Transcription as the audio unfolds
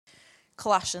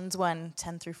Colossians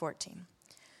 1:10 through 14.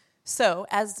 So,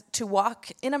 as to walk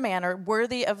in a manner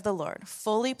worthy of the Lord,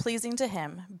 fully pleasing to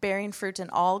him, bearing fruit in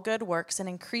all good works and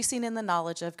increasing in the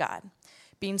knowledge of God,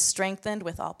 being strengthened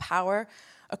with all power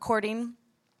according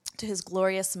to his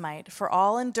glorious might, for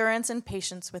all endurance and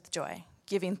patience with joy,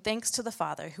 giving thanks to the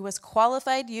Father who has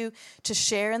qualified you to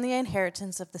share in the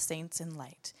inheritance of the saints in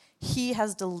light. He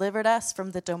has delivered us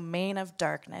from the domain of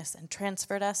darkness and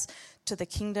transferred us to the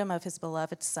kingdom of his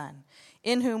beloved Son,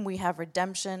 in whom we have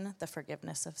redemption, the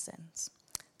forgiveness of sins.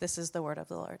 This is the word of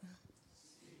the Lord.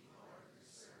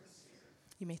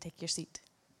 You may take your seat.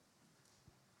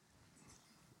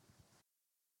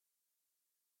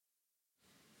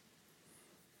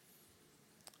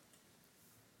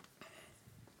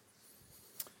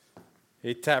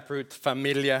 Hey, Taproot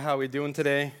Familia, how are we doing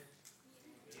today?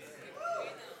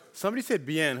 Somebody said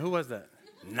bien. Who was that?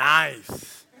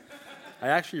 Nice. I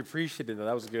actually appreciated that.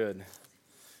 That was good.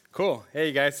 Cool.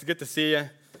 Hey, guys. It's good to see you.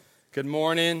 Good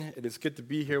morning. It is good to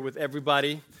be here with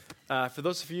everybody. For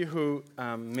those of you who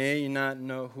may not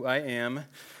know who I am,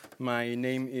 my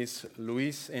name is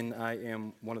Luis, and I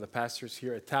am one of the pastors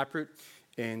here at Taproot.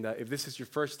 And if this is your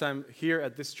first time here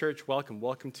at this church, welcome.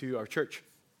 Welcome to our church.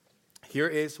 Here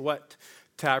is what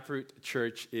Taproot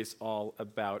Church is all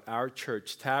about. Our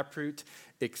church, Taproot,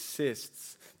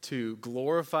 exists to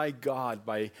glorify God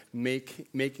by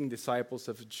making disciples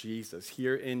of Jesus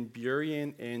here in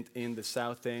Burien and in the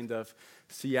south end of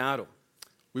Seattle.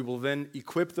 We will then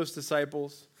equip those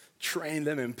disciples, train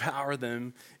them, empower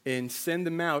them, and send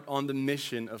them out on the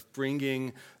mission of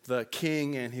bringing the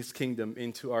King and his kingdom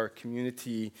into our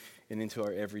community and into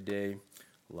our everyday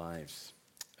lives.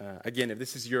 Again, if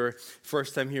this is your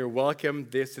first time here, welcome.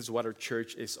 This is what our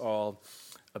church is all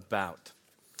about.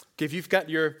 Okay, if you've got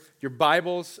your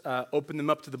Bibles, open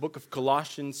them up to the book of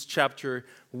Colossians chapter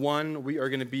 1. We are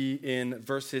going to be in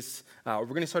verses, we're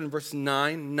going to start in verse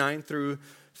 9 through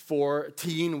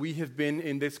 14. We have been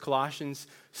in this Colossians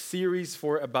series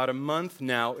for about a month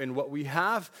now, and what we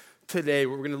have today,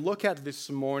 what we're going to look at this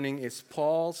morning is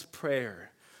Paul's prayer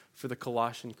for the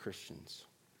Colossian Christians.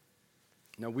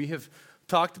 Now, we have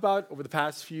talked about over the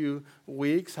past few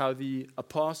weeks how the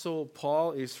Apostle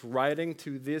Paul is writing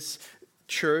to this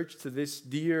church, to this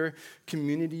dear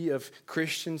community of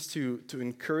Christians to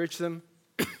encourage them,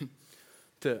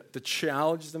 to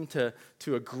challenge them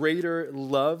to a greater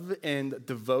love and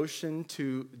devotion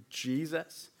to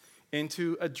Jesus, and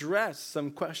to address some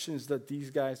questions that these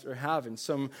guys are having,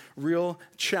 some real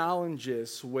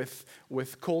challenges with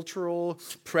cultural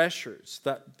pressures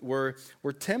that were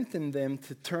tempting them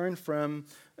to turn from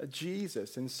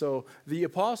Jesus. And so the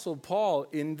Apostle Paul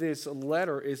in this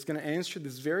letter is going to answer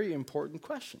this very important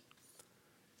question.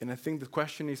 And I think the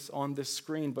question is on the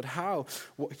screen, but how?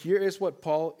 Well, here is what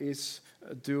Paul is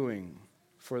doing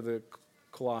for the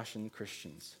Colossian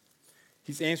Christians.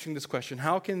 He's answering this question: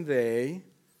 how can they,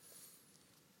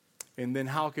 and then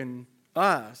how can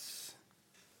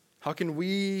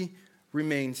we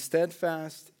remain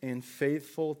steadfast and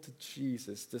faithful to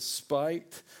Jesus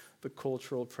despite the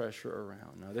cultural pressure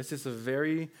around? Now, this is a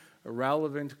very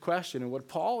relevant question, and what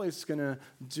Paul is going to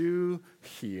do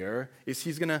here is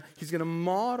he's going to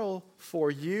model for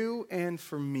you and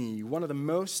for me one of the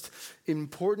most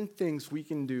important things we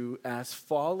can do as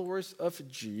followers of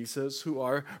Jesus who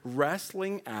are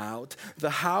wrestling out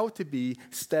the how to be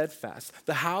steadfast,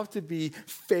 the how to be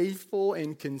faithful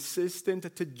and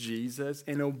consistent to Jesus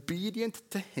and obedient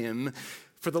to him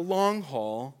for the long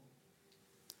haul,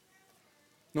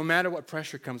 no matter what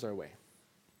pressure comes our way.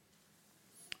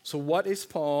 So what is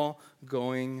Paul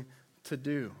going to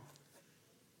do?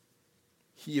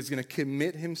 He is going to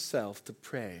commit himself to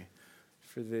pray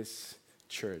for this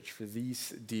church, for these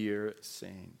dear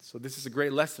saints. So this is a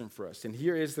great lesson for us. And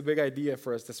here is the big idea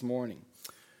for us this morning.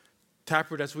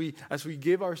 Taproot, as we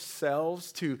give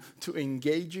ourselves to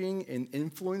engaging and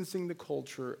influencing the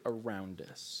culture around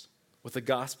us with the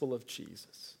gospel of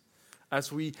Jesus, as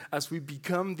we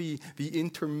become the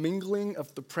intermingling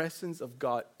of the presence of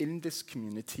God in this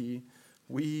community,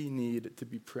 we need to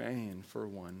be praying for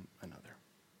one another.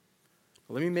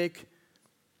 Let me make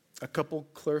a couple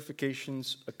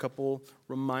clarifications, a couple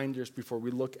reminders before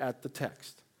we look at the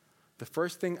text. The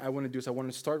first thing I want to do is I want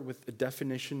to start with a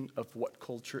definition of what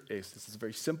culture is. This is a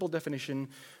very simple definition,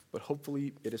 but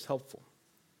hopefully it is helpful.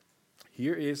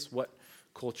 Here is what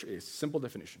culture is. Simple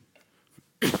definition.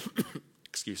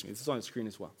 Excuse me, this is on the screen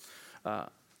as well.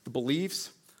 The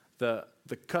beliefs, the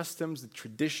customs, the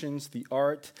traditions, the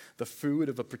art, the food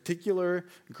of a particular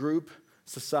group,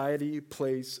 society,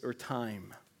 place, or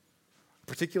time. A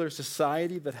particular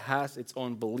society that has its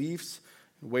own beliefs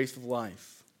and ways of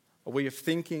life. a way of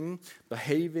thinking,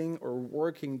 behaving, or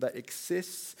working that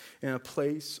exists in a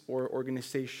place or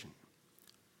organization.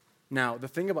 Now, the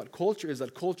thing about culture is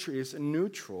that culture is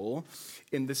neutral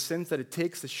in the sense that it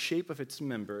takes the shape of its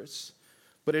members,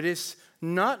 but it is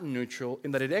not neutral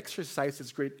in that it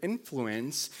exercises great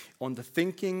influence on the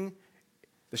thinking,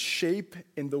 the shape,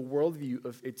 and the worldview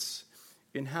of its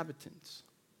inhabitants.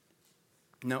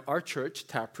 Now, our church,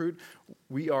 Taproot,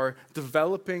 we are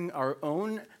developing our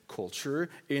own culture,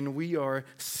 and we are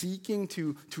seeking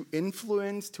to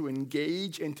influence, to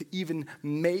engage, and to even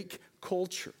make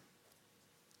culture.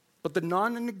 But the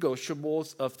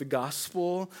non-negotiables of the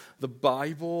gospel, the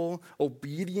Bible,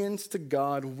 obedience to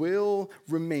God will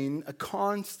remain a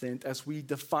constant as we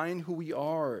define who we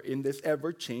are in this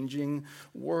ever-changing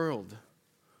world.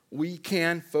 We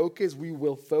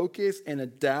will focus and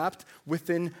adapt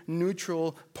within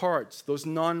neutral parts, those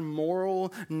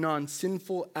non-moral,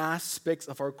 non-sinful aspects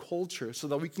of our culture so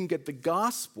that we can get the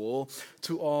gospel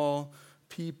to all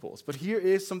peoples. But here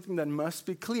is something that must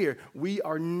be clear. We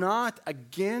are not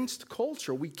against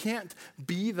culture. We can't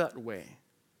be that way.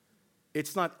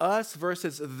 It's not us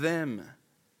versus them.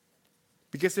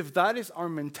 Because if that is our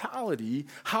mentality,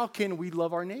 how can we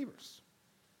love our neighbors?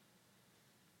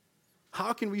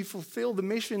 How can we fulfill the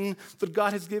mission that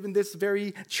God has given this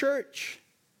very church?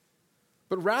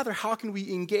 But rather, how can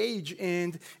we engage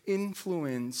and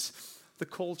influence the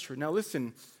culture? Now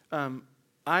listen,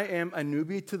 I am a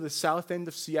newbie to the south end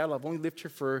of Seattle. I've only lived here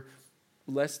for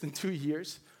less than 2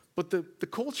 years. But the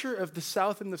culture of the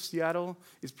south end of Seattle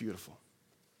is beautiful.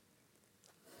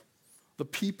 The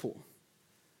people,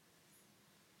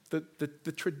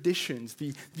 the traditions,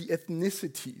 the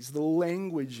ethnicities, the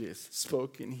languages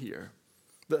spoken here.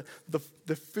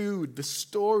 The food, the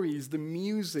stories, the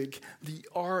music, the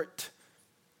art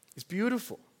is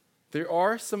beautiful. There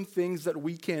are some things that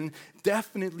we can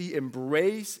definitely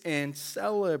embrace and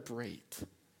celebrate.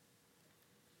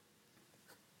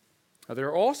 Now, there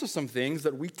are also some things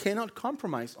that we cannot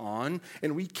compromise on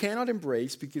and we cannot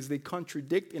embrace because they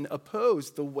contradict and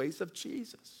oppose the ways of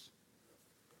Jesus.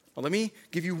 Now, let me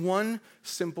give you one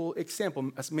simple example.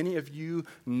 As many of you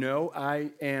know,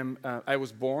 I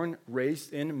was born,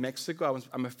 raised in Mexico.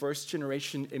 I'm a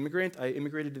first-generation immigrant. I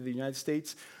immigrated to the United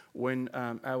States when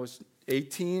I was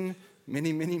 18,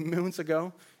 many moons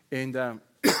ago. And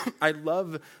I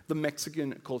love the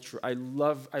Mexican culture. I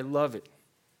love it.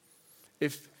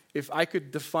 If I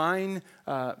could define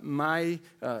my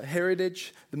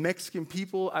heritage, the Mexican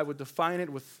people, I would define it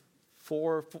with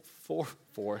four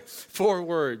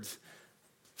words: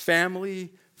 family,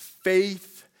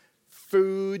 faith,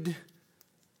 food,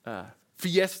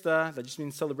 fiesta, that just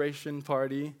means celebration,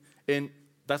 party, and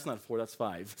that's not 4, that's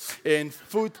 5. And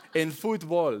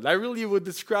football. I really would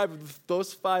describe it with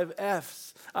those 5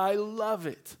 F's. I love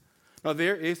it. Now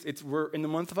we're in the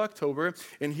month of October,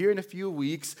 and here in a few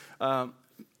weeks,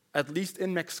 at least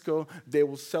in Mexico, they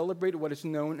will celebrate what is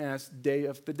known as Day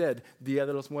of the Dead, Dia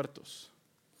de los Muertos.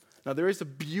 Now, there is a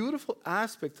beautiful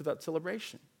aspect to that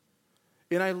celebration.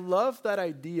 And I love that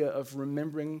idea of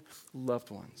remembering loved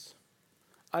ones.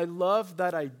 I love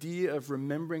that idea of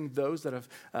remembering those that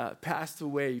have passed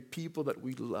away, people that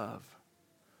we love.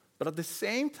 But at the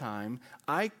same time,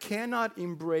 I cannot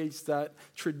embrace that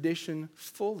tradition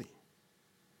fully.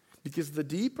 Because the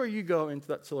deeper you go into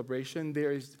that celebration,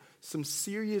 there is some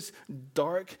serious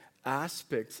dark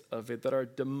aspects of it that are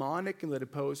demonic and that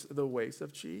oppose the ways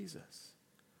of Jesus.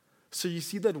 So you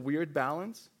see that weird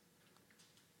balance?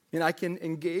 And I can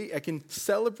engage, I can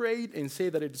celebrate and say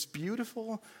that it is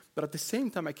beautiful, but at the same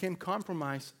time, I can't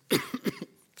compromise,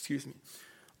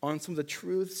 on some of the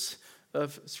truths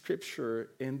of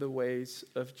Scripture in the ways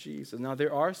of Jesus. Now,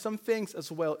 there are some things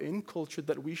as well in culture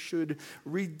that we should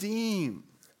redeem.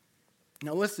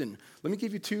 Now, listen, let me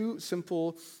give you 2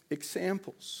 simple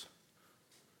examples.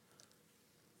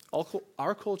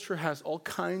 Our culture has all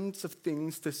kinds of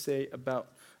things to say about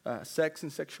sex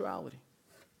and sexuality.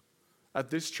 At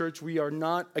this church, we are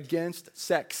not against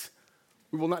sex.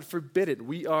 We will not forbid it.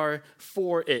 We are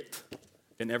for it.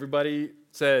 And everybody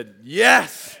said,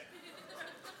 yes!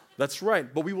 That's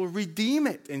right. But we will redeem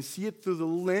it and see it through the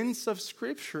lens of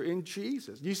Scripture in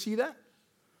Jesus. Do you see that?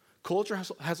 Culture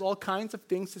has all kinds of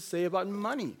things to say about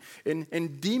money and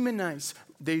demonize.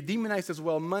 They demonize as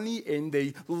well money, and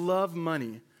they love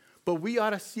money. But we ought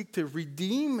to seek to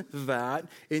redeem that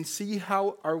and see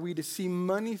how are we to see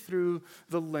money through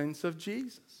the lens of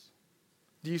Jesus.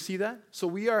 Do you see that? So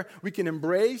we can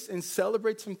embrace and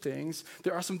celebrate some things.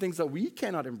 There are some things that we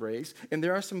cannot embrace, and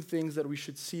there are some things that we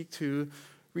should seek to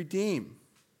redeem.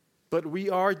 but we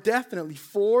are definitely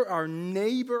for our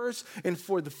neighbors and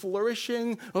for the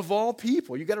flourishing of all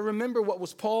people. You got to remember what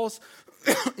was Paul's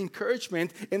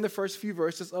encouragement in the first few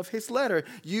verses of his letter.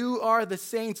 You are the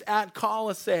saints at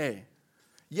Colossae.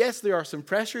 Yes, there are some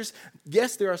pressures.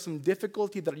 Yes, there are some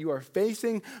difficulty that you are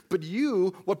facing. But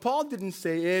what Paul didn't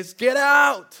say is, get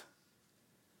out.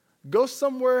 Go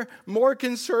somewhere more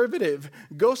conservative.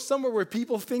 Go somewhere where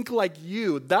people think like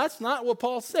you. That's not what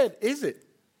Paul said, is it?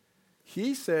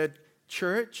 He said,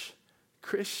 church,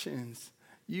 Christians,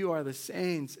 you are the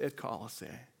saints at Colossae.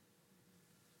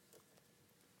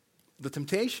 The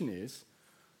temptation is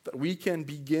that we can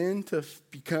begin to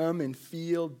become and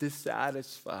feel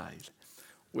dissatisfied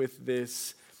with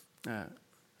this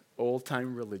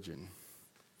old-time religion,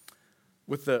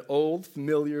 with the old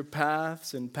familiar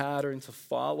paths and patterns of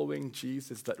following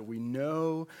Jesus that we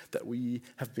know, that we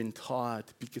have been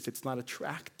taught, because it's not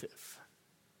attractive.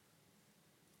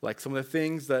 Like some of the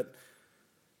things that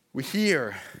we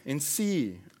hear and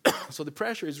see. So the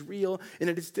pressure is real and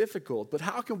it is difficult. But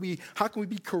how can we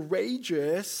be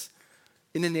courageous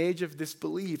in an age of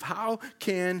disbelief? How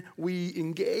can we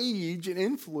engage in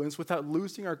influence without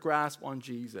losing our grasp on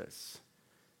Jesus?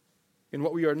 And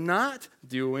what we are not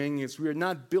doing is we are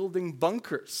not building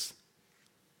bunkers,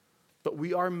 but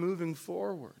we are moving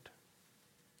forward.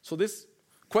 So this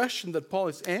question that Paul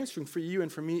is answering for you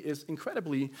and for me is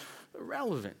incredibly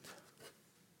relevant.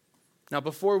 Now,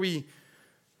 does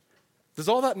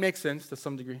all that make sense to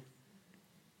some degree?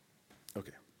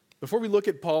 Okay. Before we look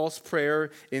at Paul's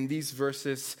prayer in these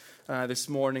verses this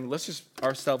morning, let's just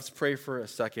ourselves pray for a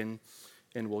second,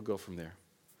 and we'll go from there.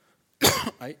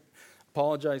 I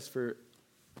apologize for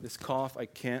this cough. I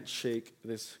can't shake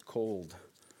this cold.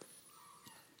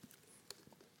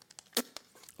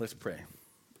 Let's pray.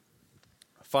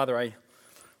 Father, I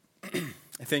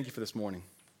thank you for this morning.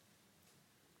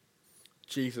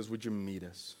 Jesus, would you meet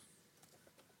us?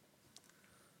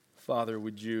 Father,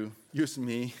 would you use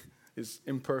me, this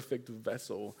imperfect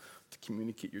vessel, to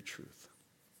communicate your truth?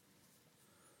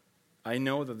 I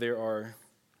know that there are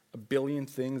a billion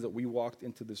things that we walked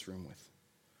into this room with.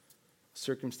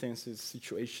 Circumstances,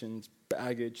 situations,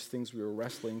 baggage, things we were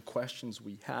wrestling, questions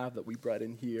we have that we brought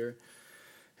in here.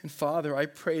 And Father, I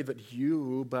pray that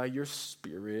you, by your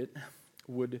Spirit,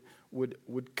 would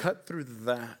cut through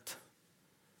that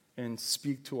and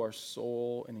speak to our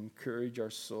soul and encourage our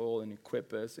soul and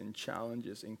equip us and challenge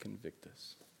us and convict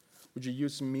us. Would you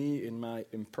use me in my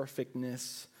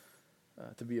imperfectness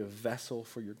to be a vessel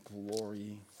for your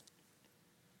glory?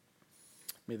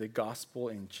 May the gospel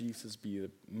and Jesus be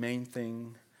the main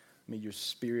thing. May your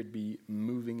Spirit be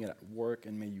moving at work,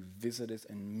 and may you visit us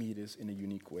and meet us in a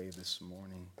unique way this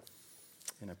morning.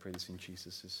 And I pray this in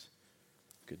Jesus'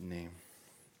 good name.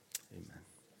 Amen.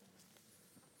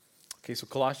 Okay, so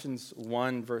Colossians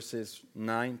 1, verses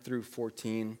 9 through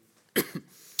 14.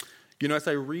 As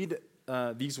I read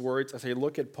these words, as I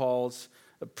look at Paul's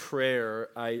prayer,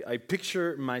 I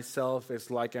picture myself as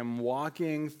like I'm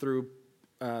walking through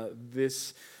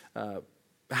this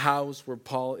house where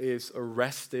Paul is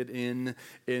arrested in,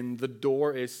 and the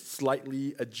door is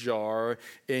slightly ajar,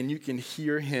 and you can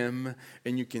hear him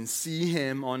and you can see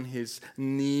him on his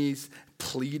knees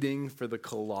pleading for the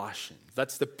Colossians.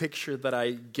 That's the picture that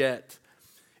I get.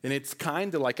 And it's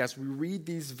kind of like, as we read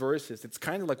these verses, it's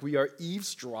kind of like we are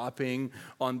eavesdropping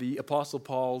on the Apostle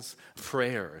Paul's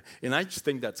prayer. And I just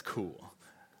think that's cool.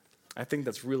 I think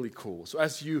that's really cool. So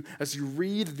as you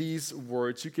read these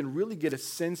words, you can really get a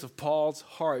sense of Paul's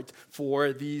heart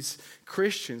for these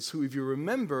Christians who, if you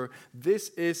remember, this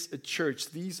is a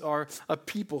church. These are a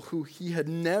people who he had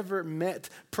never met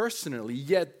personally,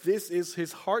 yet this is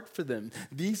his heart for them.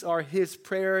 These are his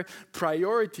prayer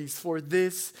priorities for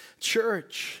this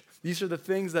church. These are the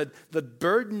things that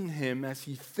burden him as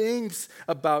he thinks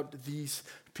about these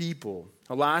people.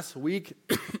 Last week,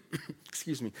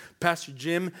 Pastor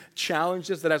Jim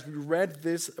challenged us that as we read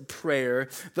this prayer,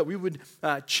 that we would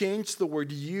change the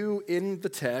word "you" in the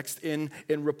text and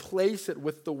replace it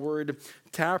with the word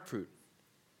 "taproot."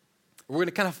 We're going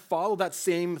to kind of follow that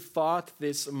same thought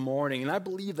this morning. And I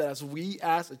believe that as we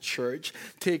as a church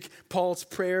take Paul's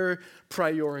prayer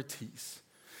priorities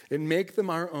and make them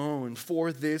our own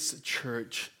for this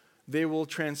church, they will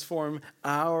transform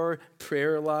our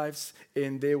prayer lives,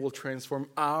 and they will transform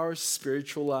our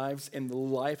spiritual lives and the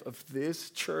life of this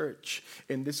church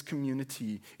and this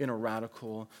community in a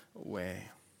radical way.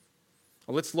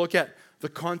 Well, let's look at the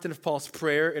content of Paul's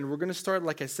prayer, and we're going to start,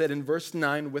 like I said, in verse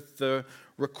 9 with the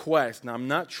request. Now, I'm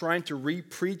not trying to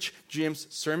re-preach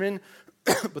Jim's sermon.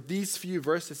 But these few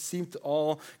verses seem to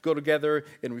all go together,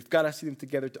 and we've got to see them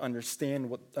together to understand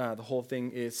what the whole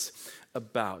thing is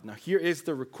about. Now, here is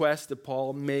the request that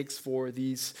Paul makes for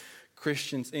these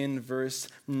Christians in verse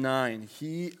 9.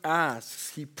 He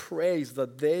asks, he prays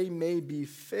that they may be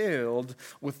filled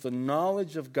with the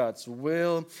knowledge of God's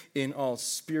will in all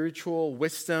spiritual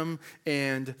wisdom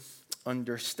and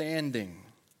understanding.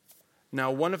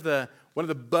 Now, one of the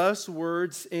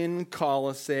buzzwords in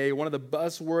Colossae, one of the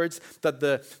buzzwords that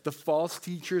the false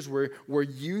teachers were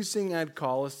using at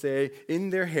Colossae in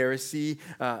their heresy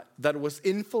that was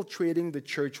infiltrating the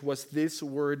church was this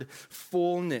word,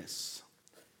 fullness.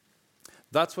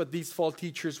 That's what these false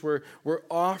teachers were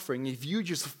offering. If you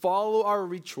just follow our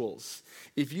rituals,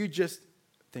 if you just,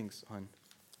 thanks, hon.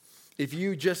 If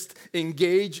you just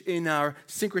engage in our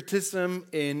syncretism,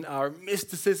 in our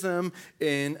mysticism,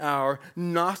 in our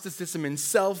Gnosticism, in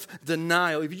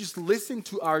self-denial, if you just listen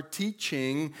to our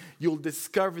teaching, you'll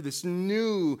discover this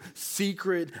new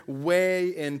secret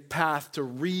way and path to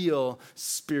real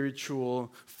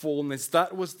spiritual fullness.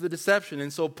 That was the deception.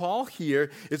 And so Paul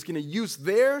here is going to use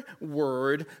their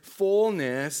word,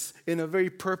 fullness, in a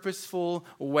very purposeful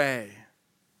way.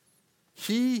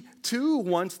 He too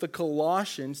wants the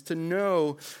Colossians to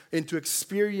know and to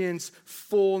experience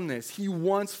fullness. He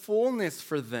wants fullness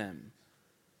for them,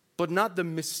 but not the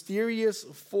mysterious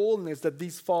fullness that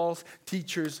these false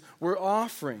teachers were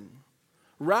offering.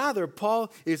 Rather,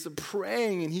 Paul is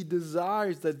praying and he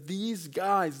desires that these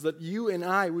guys, that you and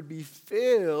I would be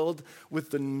filled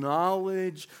with the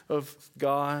knowledge of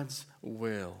God's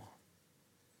will.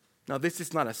 Now, this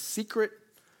is not a secret.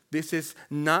 This is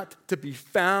not to be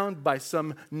found by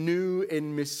some new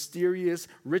and mysterious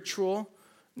ritual.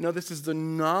 No, this is the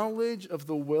knowledge of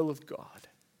the will of God.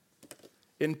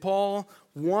 And Paul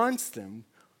wants them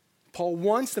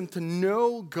to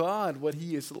know God, what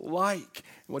he is like,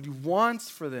 and what he wants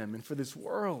for them and for this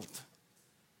world.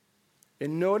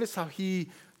 And notice how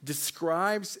he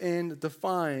describes and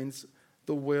defines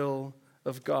the will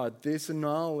of God, this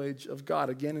knowledge of God.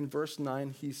 Again, in verse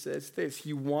 9, he says this.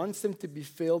 He wants them to be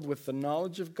filled with the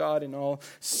knowledge of God in all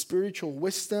spiritual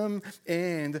wisdom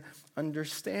and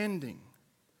understanding.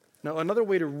 Now, another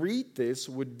way to read this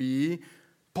would be,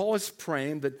 Paul is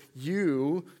praying that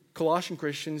you, Colossian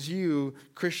Christians, you,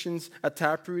 Christians at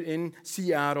Taproot in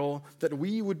Seattle, that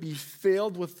we would be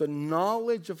filled with the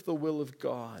knowledge of the will of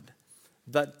God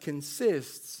that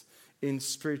consists in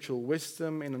spiritual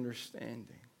wisdom and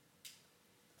understanding.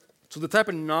 So the type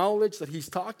of knowledge that he's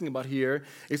talking about here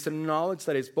is the knowledge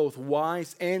that is both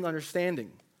wise and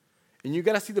understanding. And you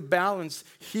got to see the balance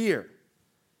here.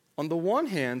 On the one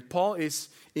hand, Paul is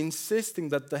insisting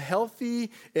that the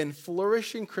healthy and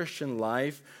flourishing Christian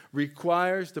life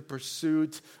requires the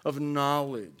pursuit of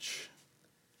knowledge.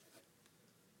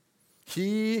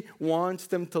 He wants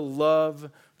them to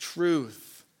love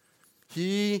truth.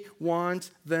 He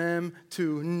wants them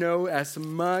to know as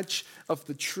much of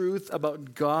the truth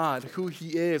about God, who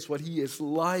he is, what he is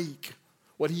like,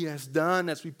 what he has done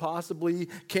as we possibly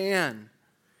can.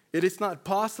 It is not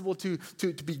possible to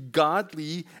be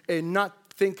godly and not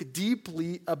think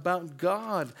deeply about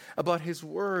God, about his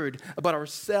word, about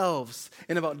ourselves,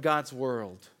 and about God's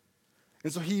world.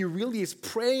 And so he really is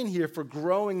praying here for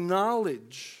growing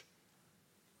knowledge.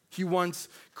 He wants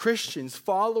Christians,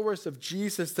 followers of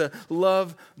Jesus, to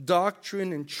love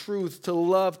doctrine and truth,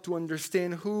 to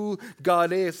understand who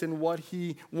God is and what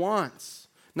he wants.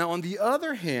 Now, on the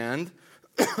other hand,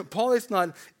 Paul is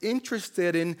not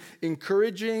interested in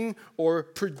encouraging or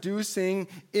producing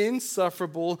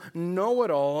insufferable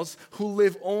know-it-alls who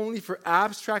live only for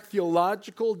abstract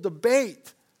theological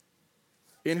debate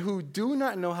and who do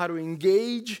not know how to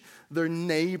engage their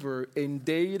neighbor in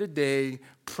day-to-day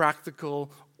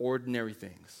practical ordinary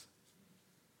things.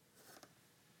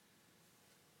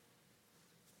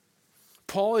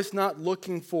 Paul is not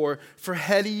looking for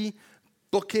heady,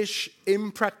 bookish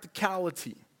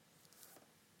impracticality.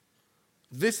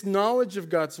 This knowledge of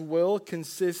God's will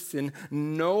consists in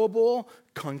knowable,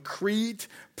 concrete,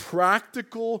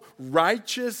 practical,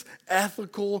 righteous,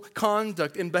 ethical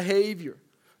conduct and behavior.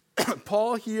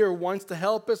 Paul here wants to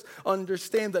help us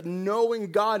understand that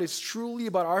knowing God is truly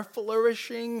about our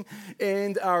flourishing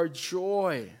and our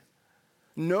joy.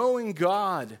 Knowing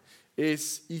God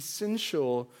is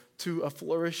essential to a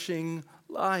flourishing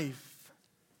life.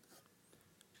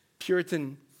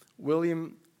 Puritan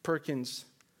William Perkins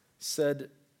said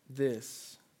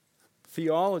this: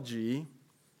 theology,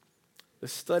 the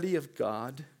study of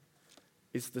God,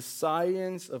 is the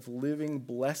science of living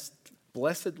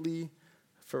blessedly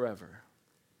forever.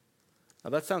 Now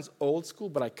that sounds old school,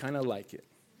 but I kind of like it.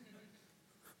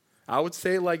 I would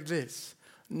say it like this: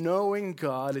 knowing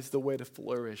God is the way to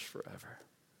flourish forever.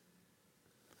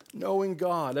 Knowing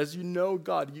God, as you know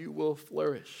God, you will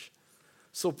flourish.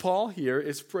 So Paul here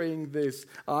is praying this: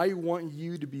 I want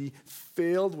you to be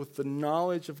filled with the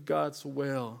knowledge of God's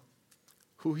will,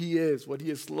 who he is, what he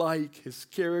is like, his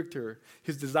character,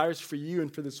 his desires for you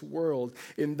and for this world.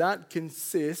 And that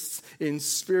consists in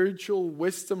spiritual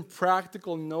wisdom,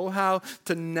 practical know-how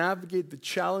to navigate the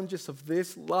challenges of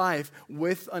this life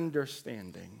with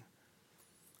understanding.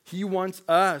 He wants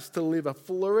us to live a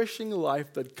flourishing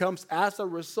life that comes as a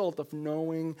result of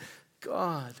knowing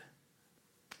God.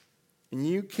 And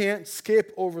you can't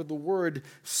skip over the word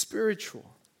spiritual.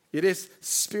 It is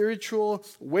spiritual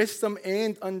wisdom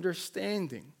and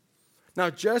understanding. Now,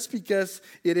 just because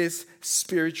it is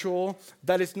spiritual,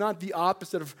 that is not the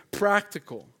opposite of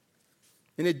practical.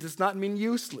 And it does not mean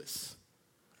useless.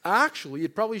 Actually,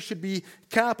 it probably should be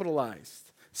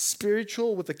capitalized.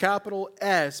 Spiritual with a capital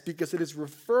S, because it is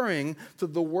referring to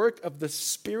the work of the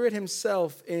Spirit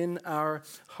himself in our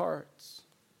hearts.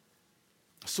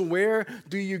 So where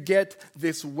do you get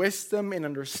this wisdom and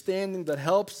understanding that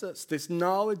helps us, this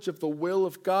knowledge of the will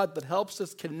of God that helps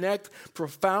us connect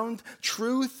profound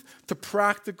truth to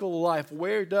practical life?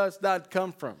 Where does that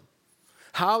come from?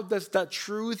 How does that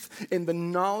truth and the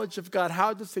knowledge of God,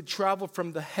 how does it travel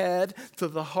from the head to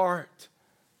the heart?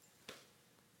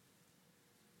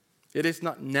 It is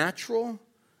not natural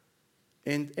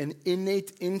and an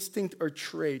innate instinct or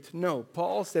trait. No,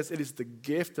 Paul says it is the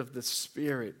gift of the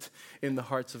Spirit in the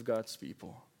hearts of God's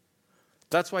people.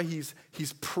 That's why he's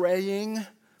praying.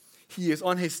 He is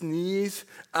on his knees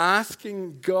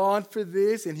asking God for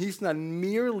this, and he's not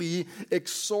merely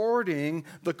exhorting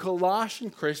the Colossian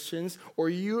Christians or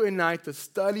you and I to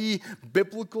study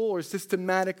biblical or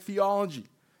systematic theology.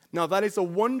 Now, that is a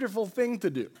wonderful thing to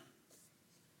do.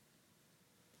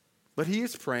 But he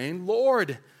is praying,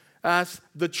 Lord, as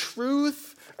the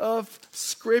truth of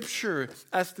Scripture,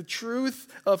 as the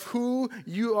truth of who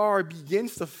you are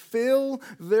begins to fill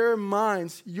their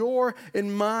minds, your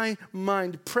and my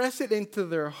mind, press it into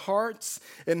their hearts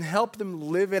and help them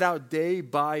live it out day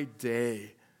by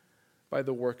day by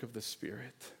the work of the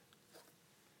Spirit.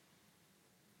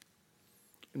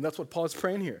 And that's what Paul is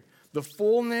praying here. The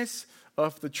fullness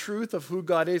of the truth of who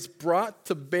God is brought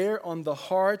to bear on the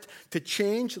heart to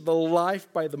change the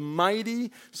life by the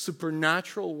mighty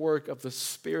supernatural work of the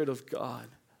Spirit of God.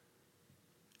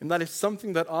 And that is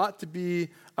something that ought to be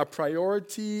a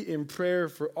priority in prayer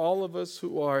for all of us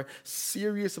who are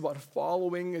serious about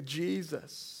following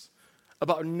Jesus,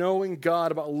 about knowing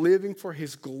God, about living for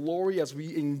his glory as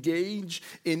we engage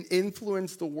and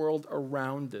influence the world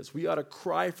around us. We ought to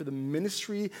cry for the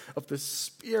ministry of the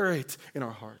Spirit in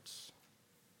our hearts.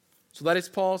 So that is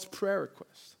Paul's prayer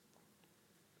request.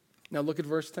 Now look at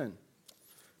verse 10.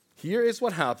 Here is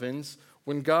what happens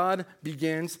when God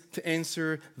begins to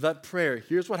answer that prayer.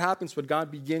 Here's what happens when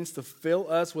God begins to fill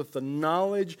us with the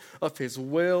knowledge of his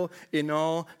will in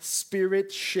all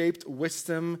Spirit-shaped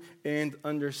wisdom and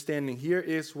understanding. Here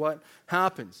is what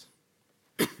happens.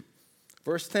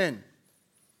 Verse 10.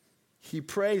 He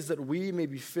prays that we may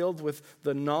be filled with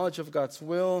the knowledge of God's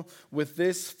will with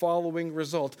this following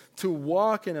result: to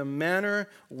walk in a manner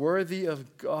worthy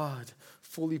of God,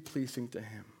 fully pleasing to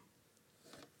him.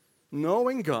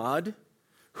 Knowing God,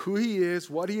 who he is,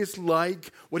 what he is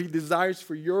like, what he desires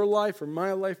for your life, for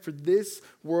my life, for this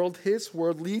world, his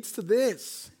world, leads to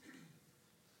this: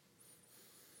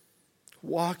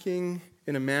 walking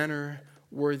in a manner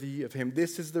worthy of him.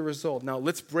 This is the result. Now,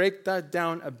 let's break that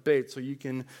down a bit so you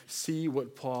can see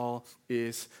what Paul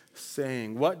is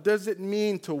saying. What does it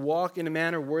mean to walk in a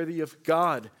manner worthy of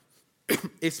God?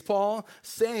 Is Paul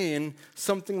saying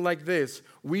something like this?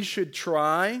 We should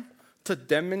try to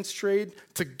demonstrate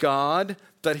to God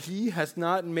that he has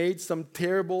not made some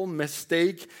terrible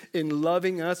mistake in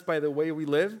loving us by the way we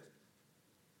live?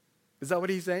 Is that what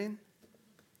he's saying?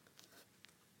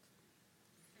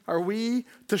 Are we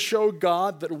to show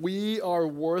God that we are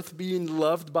worth being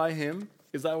loved by him?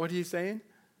 Is that what he's saying?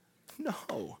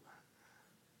 No.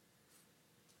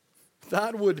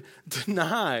 That would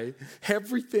deny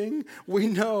everything we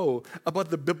know about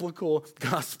the biblical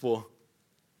gospel.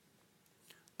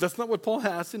 That's not what Paul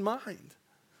has in mind.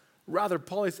 Rather,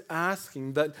 Paul is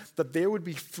asking that there would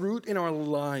be fruit in our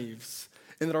lives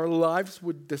and that our lives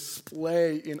would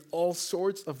display in all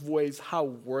sorts of ways how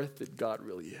worth it God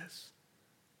really is.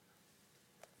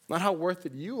 Not how worth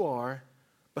it you are,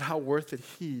 but how worth it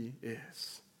he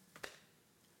is.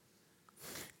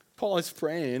 Paul is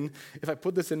praying, if I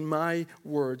put this in my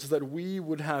words, that we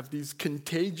would have these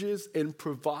contagious and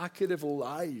provocative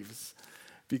lives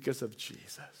because of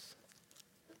Jesus.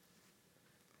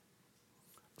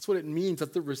 That's what it means.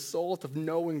 That's the result of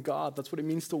knowing God. That's what it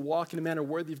means to walk in a manner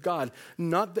worthy of God.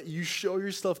 Not that you show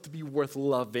yourself to be worth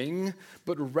loving,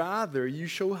 but rather you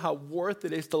show how worth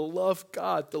it is to love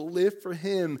God, to live for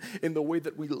Him in the way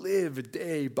that we live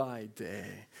day by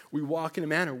day. We walk in a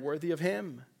manner worthy of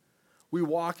Him. We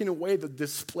walk in a way that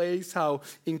displays how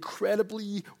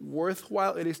incredibly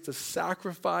worthwhile it is to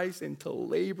sacrifice and to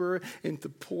labor and to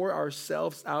pour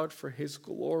ourselves out for His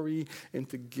glory and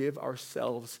to give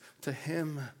ourselves to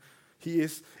Him. He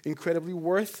is incredibly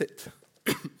worth it.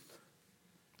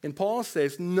 And Paul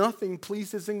says, nothing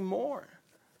pleases Him more.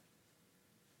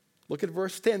 Look at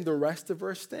verse 10, the rest of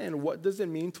verse 10. What does it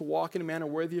mean to walk in a manner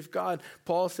worthy of God?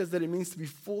 Paul says that it means to be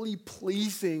fully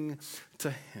pleasing to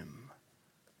Him.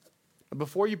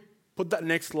 Before you put that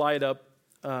next slide up,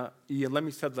 Ian, let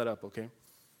me set that up, okay?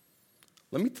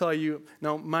 Let me tell you,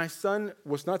 now my son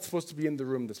was not supposed to be in the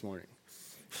room this morning.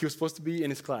 He was supposed to be in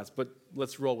his class, but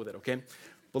let's roll with it, okay?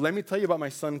 But let me tell you about my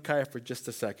son Kaya for just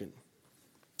a second.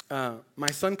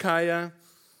 My son Kaya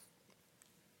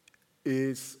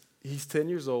he's 10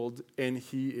 years old, and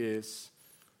he is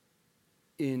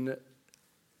in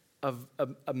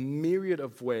a myriad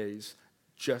of ways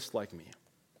just like me.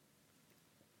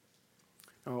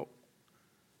 Now,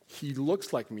 he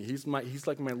looks like me. He's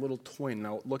like my little twin.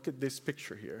 Now, look at this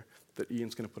picture here that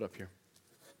Ian's going to put up here.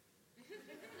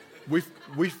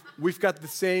 We've got the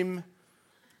same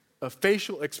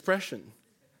facial expression.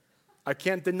 I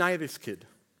can't deny this kid.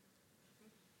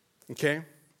 Okay?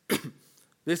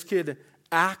 This kid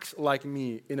acts like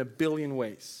me in a billion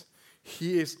ways.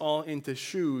 He is all into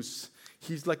shoes.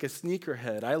 He's like a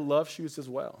sneakerhead. I love shoes as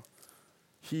well.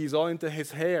 He's all into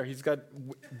his hair. He's got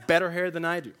better hair than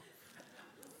I do.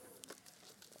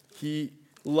 He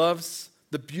loves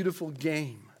the beautiful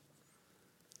game.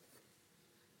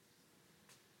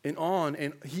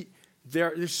 And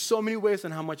there's so many ways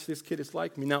on how much this kid is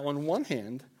like me. Now, on the one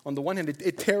hand,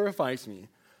 it terrifies me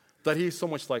that he is so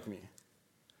much like me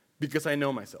because I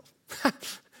know myself.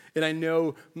 And I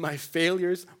know my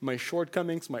failures, my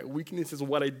shortcomings, my weaknesses,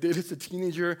 what I did as a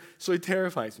teenager, so it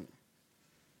terrifies me.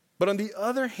 But on the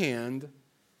other hand,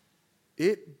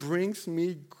 it brings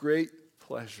me great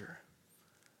pleasure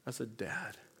as a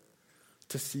dad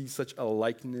to see such a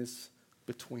likeness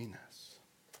between us.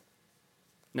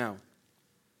 Now,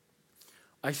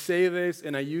 I say this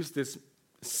and I use this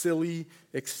silly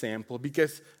example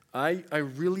because I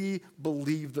really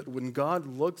believe that when God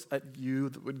looks at you,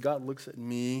 that when God looks at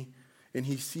me, and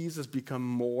He sees us become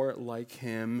more like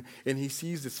Him, and He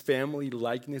sees His family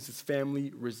likeness, His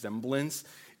family resemblance,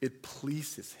 it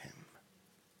pleases Him.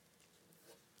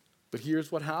 But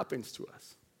here's what happens to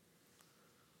us.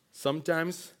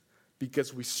 Sometimes,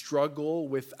 because we struggle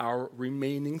with our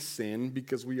remaining sin,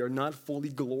 because we are not fully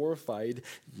glorified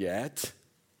yet,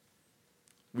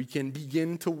 we can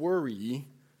begin to worry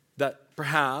that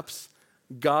perhaps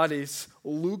God is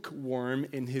lukewarm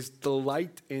in His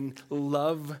delight and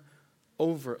love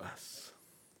over us.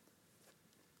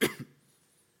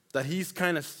 That He's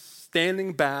kind of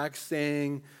standing back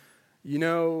saying,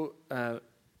 that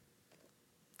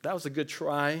was a good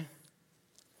try,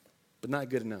 but not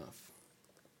good enough.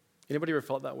 Anybody ever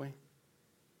felt that way?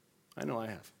 I know I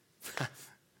have. But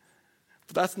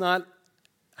that's not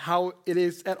how it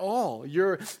is at all.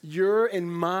 Your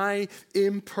and my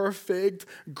imperfect,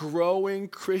 growing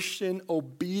Christian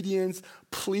obedience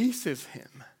pleases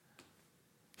Him.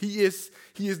 He is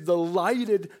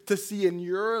delighted to see in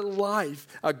your life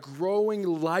a growing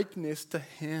likeness to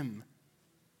Him.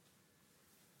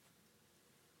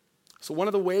 So one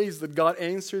of the ways that God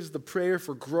answers the prayer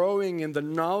for growing in the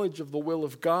knowledge of the will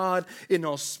of God in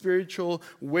all spiritual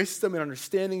wisdom and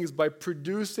understanding is by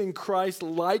producing Christ's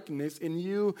likeness in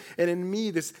you and in me,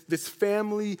 this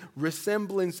family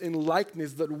resemblance and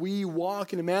likeness, that we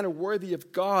walk in a manner worthy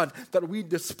of God, that we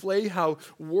display how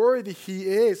worthy He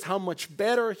is, how much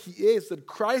better He is, that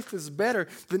Christ is better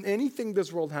than anything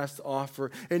this world has to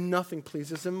offer, and nothing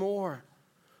pleases Him more.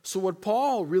 So what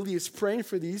Paul really is praying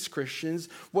for these Christians,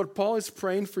 what Paul is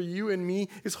praying for you and me,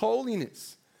 is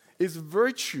holiness, is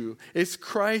virtue, is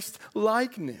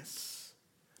Christ-likeness.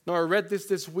 Now, I read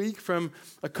this week from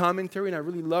a commentary, and I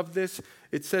really love this.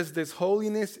 It says this: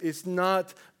 holiness is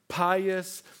not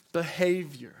pious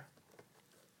behavior.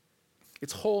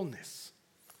 It's wholeness.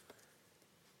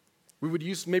 We would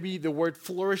use maybe the word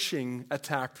flourishing at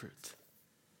Taproot.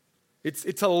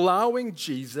 It's allowing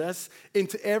Jesus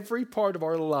into every part of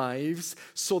our lives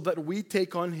so that we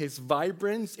take on His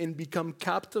vibrance and become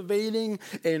captivating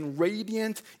and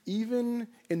radiant even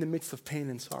in the midst of pain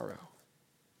and sorrow.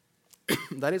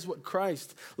 That is what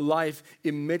Christ's life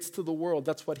emits to the world.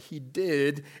 That's what he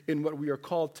did in what we are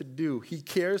called to do. He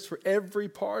cares for every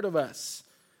part of us.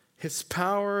 His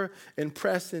power and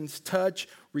presence touch,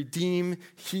 redeem,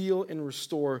 heal, and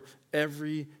restore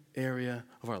every area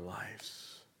of our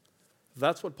lives.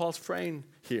 That's what Paul's praying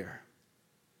here.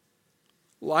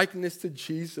 Likeness to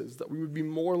Jesus, that we would be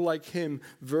more like him,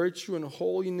 virtue and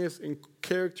holiness and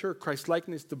character,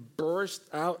 Christ-likeness to burst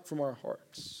out from our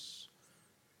hearts.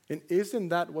 And isn't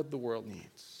that what the world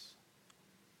needs?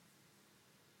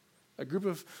 A group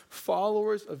of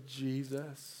followers of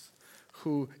Jesus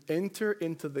who enter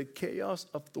into the chaos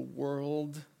of the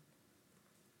world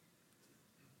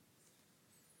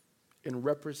and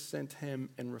represent him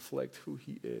and reflect who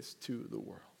he is to the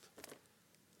world.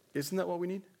 Isn't that what we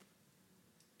need?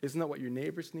 Isn't that what your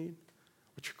neighbors need?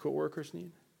 What your coworkers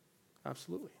need?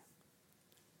 Absolutely.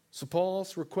 So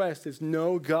Paul's request is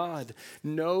know God,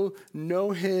 know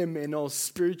him in all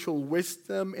spiritual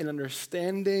wisdom and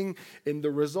understanding. And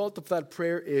the result of that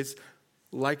prayer is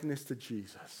likeness to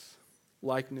Jesus,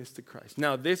 likeness to Christ.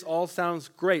 Now, this all sounds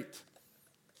great,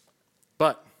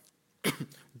 but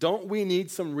don't we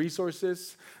need some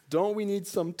resources? Don't we need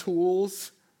some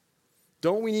tools?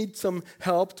 Don't we need some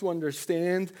help to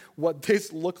understand what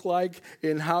this looks like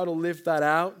and how to live that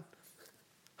out?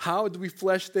 How do we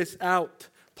flesh this out,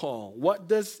 Paul? What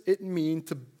does it mean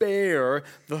to bear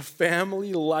the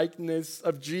family likeness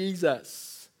of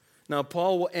Jesus? Now,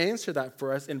 Paul will answer that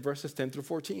for us in verses 10 through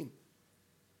 14.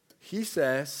 He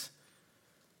says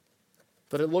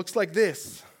that it looks like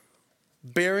this: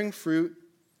 bearing fruit,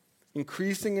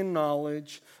 increasing in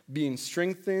knowledge, being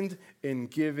strengthened, and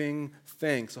giving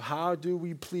thanks. So how do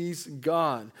we please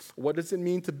God? What does it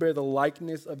mean to bear the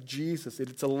likeness of Jesus?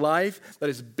 It's a life that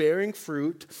is bearing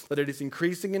fruit, that it is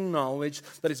increasing in knowledge,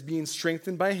 that is being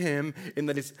strengthened by him, and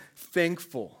that is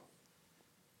thankful.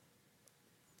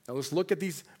 Now let's look at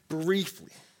these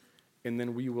briefly, and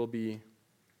then we will be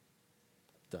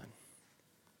done.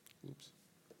 Oops.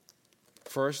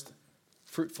 First,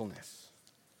 fruitfulness.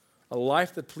 A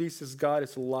life that pleases God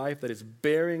is a life that is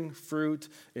bearing fruit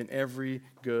in every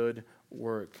good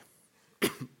work.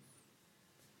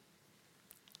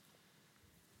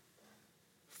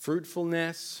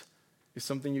 Fruitfulness is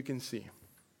something you can see.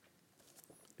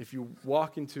 If you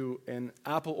walk into an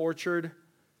apple orchard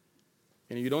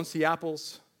and you don't see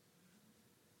apples,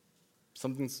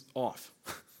 something's off.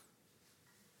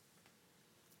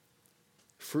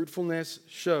 Fruitfulness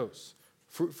shows.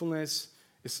 Fruitfulness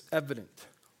is evident.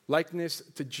 Likeness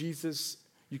to Jesus,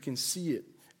 you can see it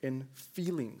and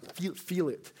feel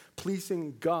it.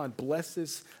 Pleasing God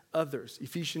blesses others.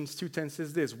 Ephesians 2:10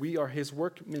 says this: we are his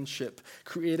workmanship,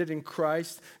 created in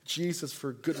Christ Jesus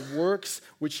for good works,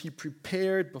 which he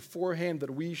prepared beforehand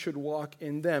that we should walk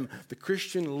in them. The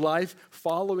Christian life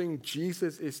following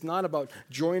Jesus is not about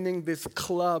joining this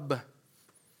club.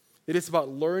 It is about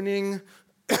learning.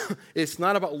 It's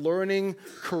not about learning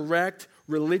correct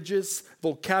religious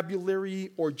vocabulary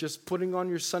or just putting on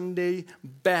your Sunday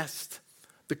best.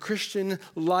 The Christian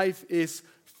life is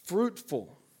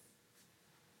fruitful.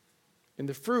 And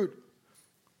the fruit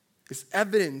is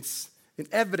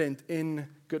evident in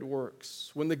good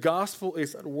works. When the gospel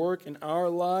is at work in our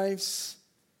lives,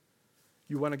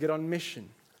 you want to get on mission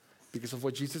because of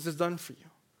what Jesus has done for you.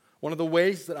 One of the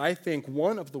ways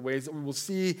that we will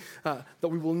see, that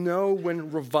we will know when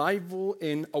revival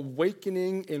and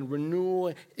awakening and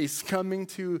renewal is coming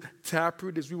to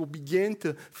Taproot is we will begin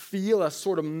to feel a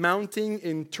sort of mounting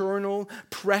internal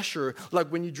pressure, like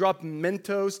when you drop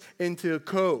Mentos into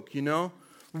Coke, you know?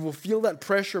 We will feel that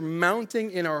pressure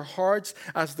mounting in our hearts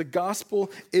as the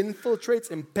gospel infiltrates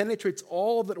and penetrates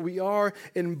all that we are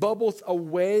and bubbles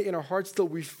away in our hearts till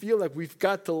we feel like we've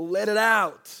got to let it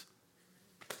out.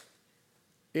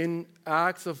 In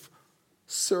acts of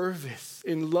service,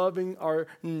 in loving our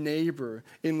neighbor,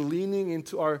 in leaning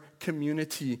into our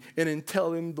community, and in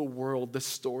telling the world the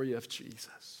story of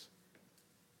Jesus.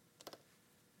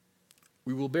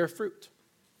 We will bear fruit.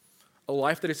 A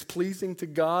life that is pleasing to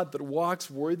God, that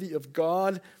walks worthy of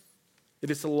God. It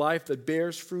is a life that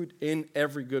bears fruit in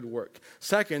every good work.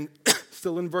 Second,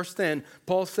 still in verse 10,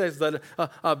 Paul says that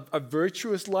a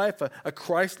virtuous life, a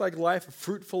Christ-like life, a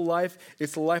fruitful life,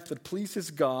 is a life that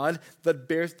pleases God, that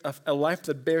bears a life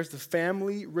that bears the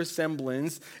family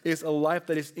resemblance, is a life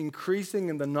that is increasing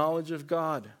in the knowledge of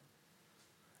God.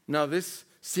 Now this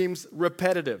seems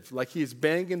repetitive, like he is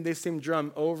banging this same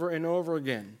drum over and over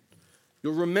again.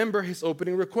 You'll remember his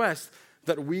opening request,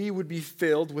 that we would be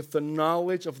filled with the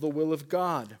knowledge of the will of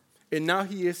God. And now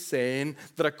he is saying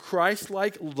that a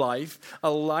Christ-like life,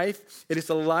 it is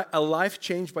a life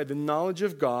changed by the knowledge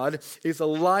of God, is a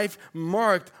life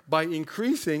marked by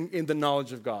increasing in the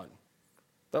knowledge of God.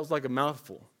 That was like a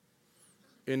mouthful,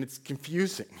 and it's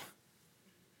confusing.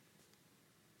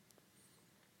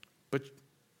 But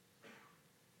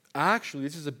actually,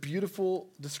 this is a beautiful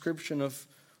description of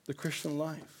the Christian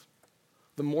life.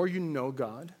 The more you know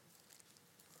God,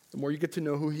 the more you get to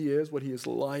know who he is, what he is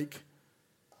like,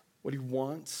 what he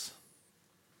wants,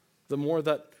 the more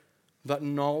that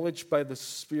knowledge by the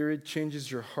Spirit changes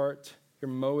your heart,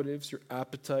 your motives, your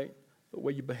appetite, the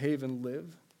way you behave and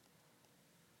live.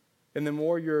 And the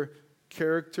more your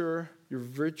character, your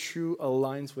virtue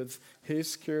aligns with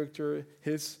his character,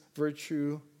 his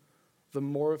virtue, the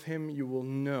more of him you will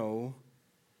know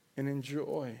and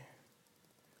enjoy.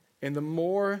 And the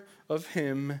more of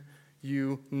him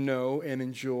you know and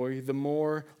enjoy, the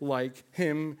more like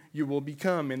him you will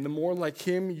become. And the more like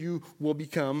him you will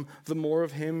become, the more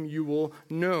of him you will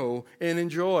know and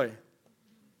enjoy.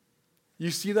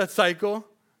 You see that cycle?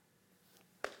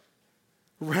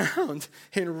 Round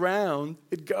and round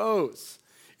it goes.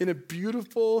 In a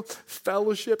beautiful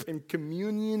fellowship and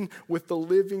communion with the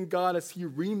living God as he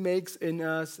remakes in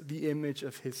us the image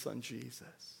of his Son Jesus.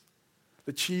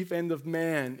 The chief end of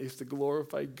man is to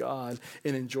glorify God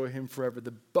and enjoy him forever.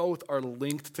 The both are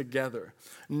linked together.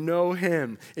 Know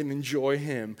him and enjoy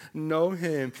him. Know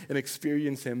him and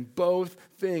experience him. Both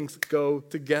things go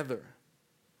together.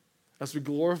 As we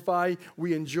glorify,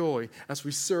 we enjoy. As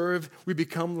we serve, we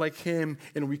become like him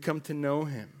and we come to know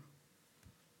him.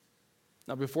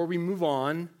 Now, before we move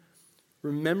on,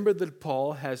 remember that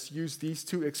Paul has used these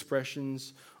two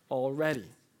expressions already.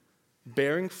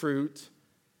 Bearing fruit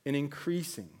and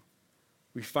increasing.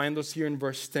 We find those here in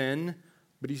verse 10,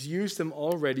 but he's used them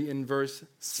already in verse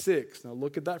 6. Now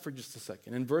look at that for just a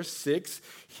second. In verse 6,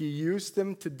 he used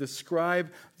them to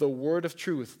describe the word of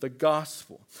truth, the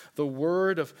gospel. The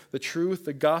word of the truth,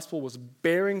 the gospel, was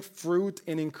bearing fruit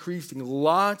and increasing.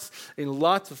 Lots and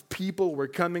lots of people were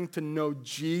coming to know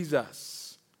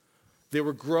Jesus. They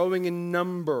were growing in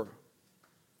number.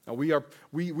 Now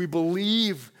we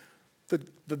believe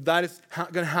that is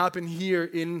going to happen here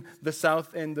in the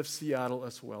south end of Seattle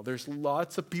as well. There's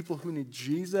lots of people who need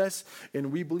Jesus,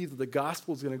 and we believe that the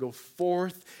gospel is going to go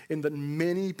forth and that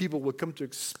many people will come to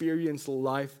experience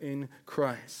life in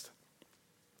Christ.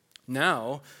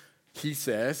 Now, he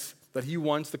says that he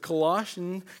wants the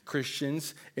Colossian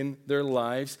Christians in their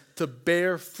lives to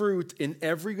bear fruit in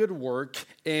every good work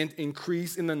and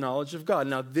increase in the knowledge of God.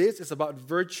 Now, this is about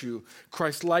virtue,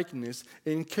 Christ-likeness,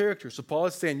 and character. So Paul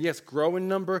is saying, yes, grow in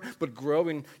number, but grow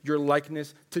in your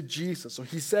likeness to Jesus. So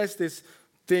he says these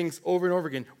things over and over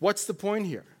again. What's the point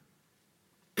here?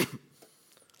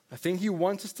 I think he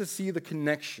wants us to see the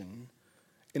connection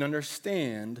and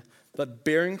understand that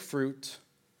bearing fruit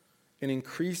and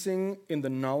increasing in the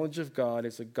knowledge of God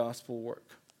is a gospel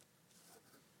work.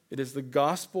 It is the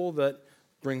gospel that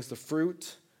brings the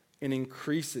fruit and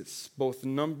increases both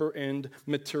number and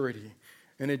maturity.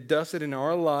 And it does it in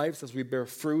our lives as we bear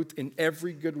fruit in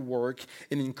every good work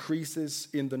and increases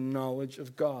in the knowledge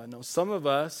of God. Now, some of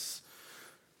us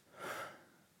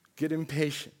get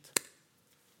impatient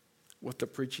with the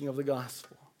preaching of the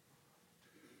gospel.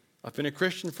 I've been a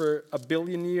Christian for 1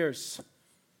 billion years.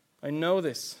 I know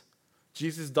this.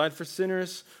 Jesus died for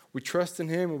sinners. We trust in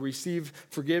him. We receive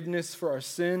forgiveness for our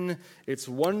sin. It's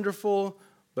wonderful,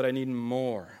 but I need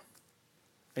more.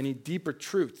 I need deeper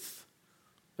truth.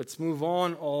 Let's move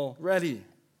on already.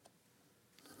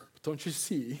 But don't you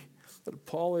see that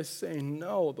Paul is saying,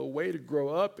 no, the way to grow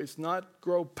up is not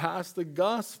grow past the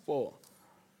gospel.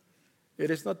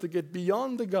 It is not to get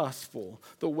beyond the gospel.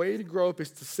 The way to grow up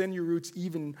is to send your roots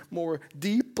even more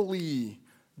deeply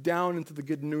down into the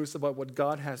good news about what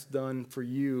God has done for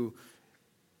you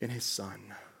in his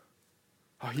Son.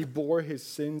 How he bore his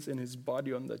sins in his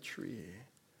body on the tree.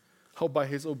 How by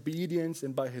his obedience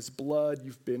and by his blood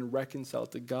you've been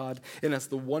reconciled to God. And as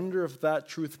the wonder of that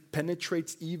truth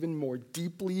penetrates even more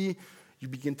deeply, you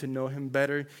begin to know him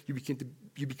better. You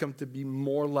become to be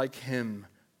more like him.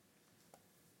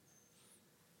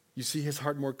 You see his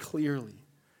heart more clearly.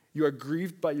 You are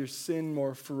grieved by your sin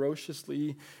more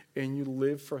ferociously, and you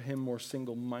live for him more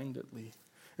single-mindedly.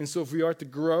 And so if we are to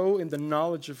grow in the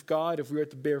knowledge of God, if we are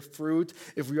to bear fruit,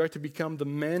 if we are to become the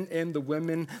men and the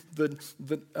women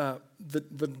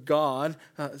that God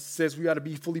says we ought to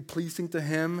be fully pleasing to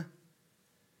him,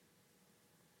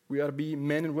 we ought to be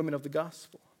men and women of the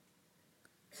gospel.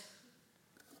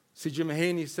 C.J.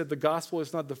 Mahaney said the gospel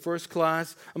is not the first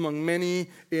class among many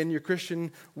in your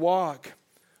Christian walk.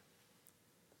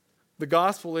 The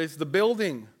gospel is the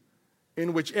building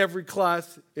in which every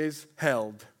class is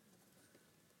held.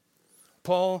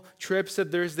 Paul Tripp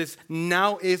said there's this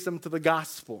nowism to the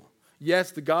gospel.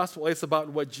 Yes, the gospel is about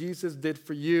what Jesus did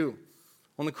for you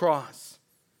on the cross,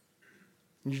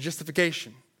 and your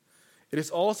justification. It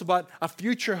is also about a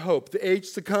future hope, the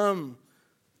age to come,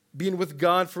 being with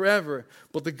God forever.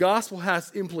 But the gospel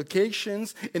has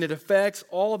implications, and it affects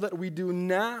all that we do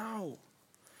now.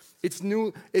 It's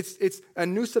a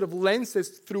new set of lenses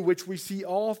through which we see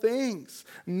all things.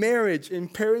 Marriage, in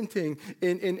parenting,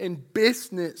 in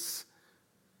business,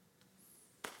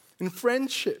 in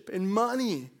friendship, in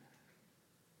money,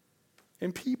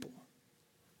 in people.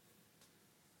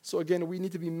 So again, we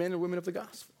need to be men and women of the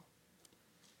gospel.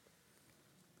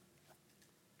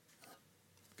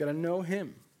 Got to know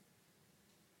Him.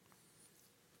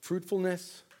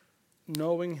 Fruitfulness,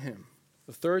 knowing Him.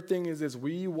 The third thing is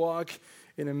we walk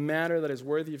in a manner that is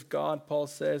worthy of God, Paul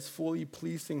says, fully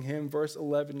pleasing Him. Verse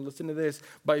 11, listen to this.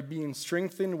 By being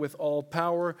strengthened with all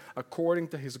power according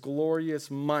to His glorious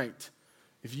might.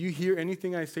 If you hear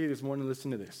anything I say this morning,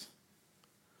 listen to this.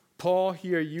 Paul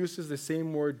here uses the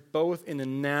same word both in a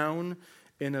noun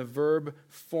and a verb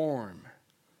form.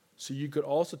 So you could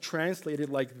also translate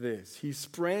it like this. He's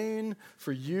praying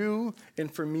for you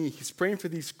and for me. He's praying for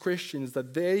these Christians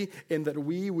that they and that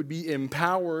we would be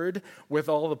empowered with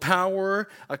all the power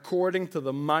according to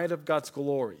the might of God's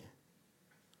glory.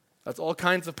 That's all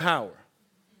kinds of power.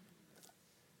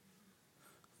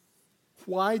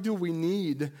 Why do we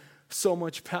need so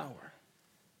much power?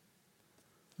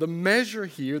 The measure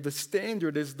here, the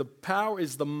standard is the power,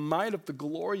 is the might of the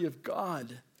glory of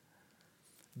God.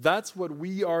 That's what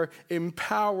we are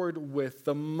empowered with,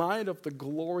 the might of the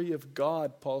glory of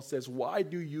God, Paul says. Why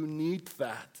do you need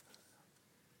that?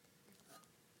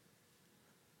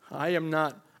 I am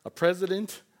not a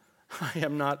president. I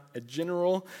am not a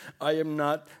general. I am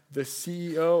not the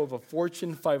CEO of a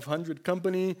Fortune 500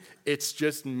 company. It's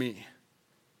just me.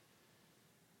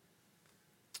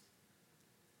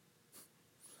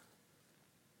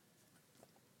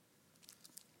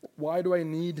 Why do I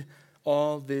need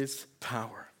all this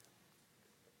power?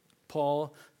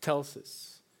 Paul tells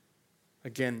us,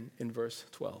 again in verse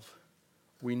 12,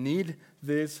 we need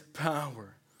this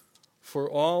power for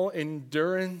all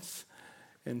endurance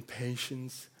and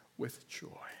patience with joy.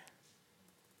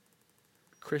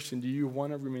 Christian, do you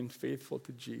want to remain faithful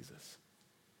to Jesus?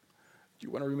 Do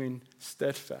you want to remain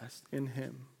steadfast in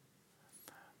Him?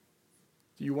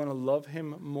 Do you want to love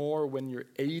Him more when you're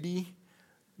 80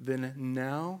 than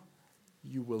now?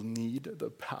 You will need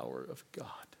the power of God.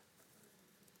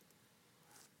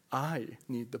 I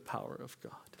need the power of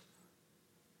God.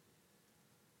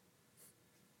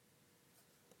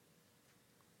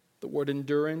 The word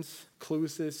endurance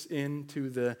clues us into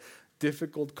the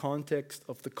difficult context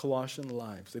of the Colossian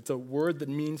lives. It's a word that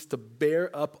means to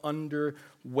bear up under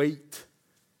weight.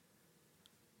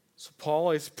 So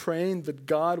Paul is praying that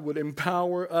God would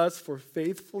empower us for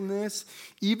faithfulness,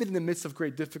 even in the midst of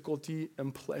great difficulty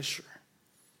and pleasure.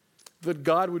 That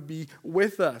God would be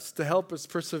with us to help us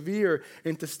persevere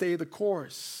and to stay the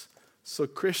course. So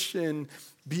Christian,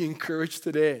 be encouraged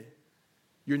today.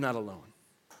 You're not alone.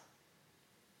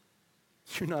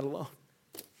 You're not alone.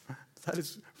 That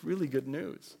is really good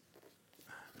news.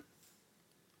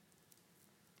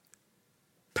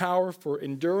 Power for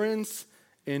endurance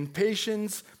and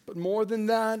patience, but more than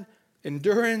that,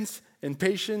 endurance and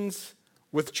patience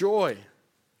with joy.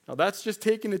 Now that's just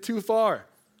taking it too far.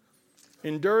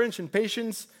 Endurance and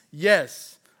patience,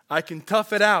 yes, I can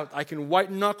tough it out. I can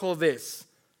white knuckle this.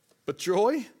 But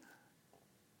joy?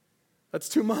 That's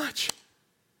too much.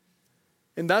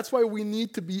 And that's why we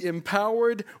need to be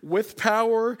empowered with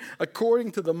power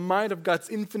according to the might of God's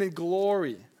infinite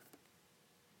glory.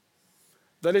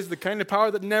 That is the kind of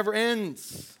power that never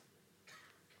ends.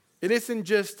 It isn't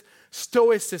just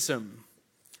stoicism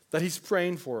that he's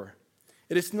praying for.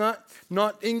 It is not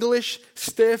English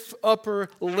stiff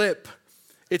upper lip.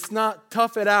 It's not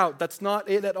tough it out. That's not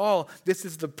it at all. This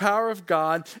is the power of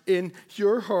God in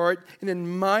your heart and in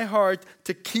my heart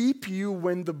to keep you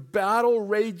when the battle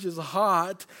rages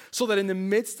hot, so that in the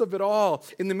midst of it all,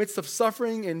 in the midst of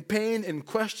suffering and pain and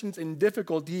questions and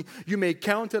difficulty, you may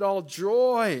count it all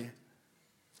joy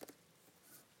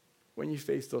when you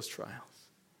face those trials.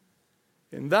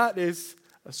 And that is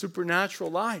a supernatural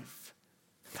life.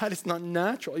 That is not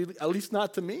natural, at least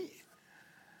not to me.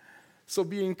 So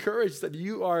be encouraged that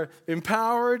you are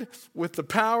empowered with the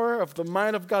power of the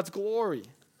might of God's glory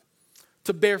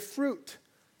to bear fruit,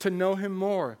 to know Him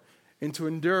more, and to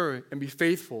endure and be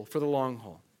faithful for the long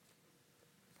haul.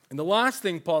 And the last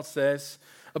thing Paul says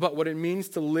about what it means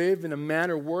to live in a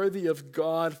manner worthy of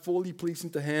God, fully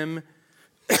pleasing to Him,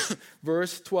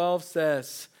 Verse 12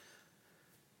 says,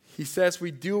 he says,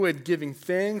 we do it giving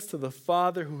thanks to the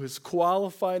Father who has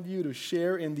qualified you to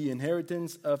share in the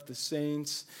inheritance of the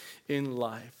saints in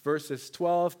life. Verses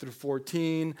 12 through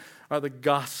 14 are the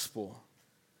gospel.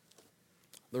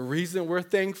 The reason we're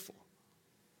thankful.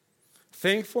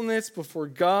 Thankfulness before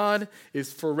God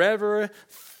is forever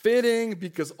fitting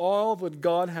because all what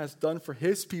God has done for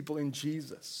his people in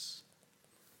Jesus.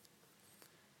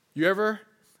 You ever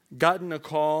gotten a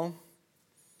call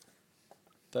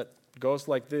that goes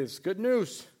like this? Good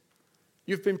news.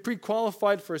 You've been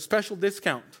pre-qualified for a special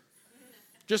discount.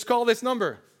 Just call this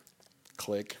number.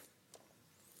 Click.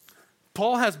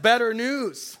 Paul has better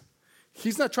news.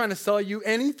 He's not trying to sell you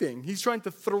anything. He's trying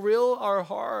to thrill our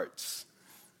hearts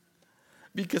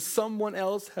because someone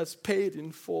else has paid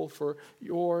in full for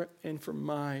your and for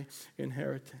my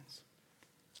inheritance.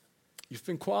 You've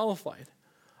been qualified.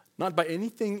 Not by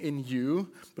anything in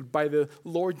you, but by the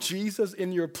Lord Jesus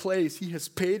in your place. He has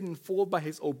paid in full by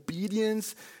his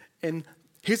obedience and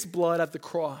his blood at the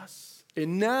cross.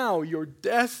 And now your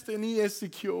destiny is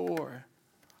secure.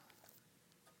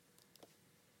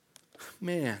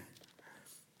 Man,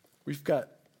 we've got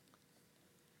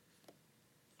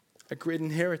a great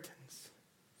inheritance.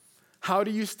 How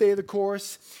do you stay the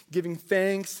course? Giving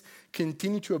thanks,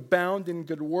 continue to abound in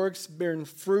good works, bearing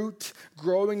fruit,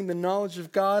 growing in the knowledge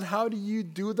of God. How do you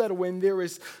do that when there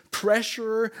is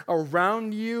pressure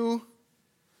around you?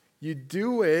 You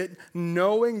do it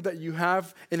knowing that you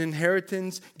have an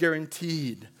inheritance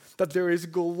guaranteed, that there is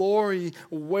glory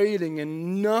waiting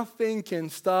and nothing can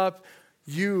stop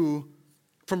you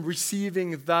from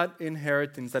receiving that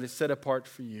inheritance that is set apart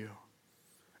for you.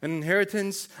 An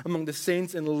inheritance among the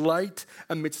saints in light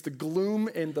amidst the gloom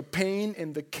and the pain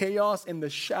and the chaos and the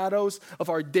shadows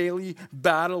of our daily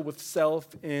battle with self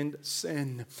and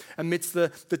sin. Amidst the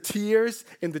tears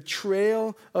and the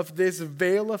trail of this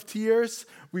veil of tears,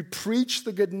 we preach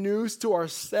the good news to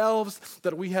ourselves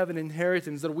that we have an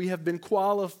inheritance, that we have been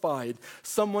qualified.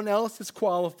 Someone else has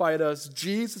qualified us.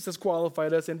 Jesus has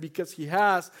qualified us, and because he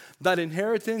has, that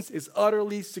inheritance is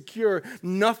utterly secure.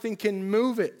 Nothing can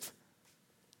move it.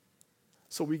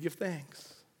 So we give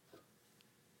thanks.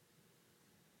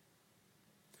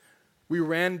 We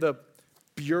ran the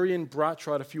Burien Brat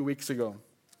Trot a few weeks ago.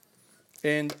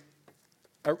 And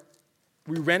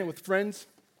we ran it with friends.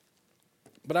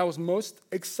 But I was most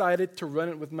excited to run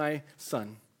it with my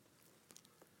son.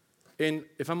 And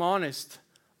if I'm honest,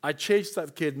 I chased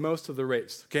that kid most of the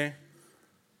race, okay?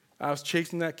 I was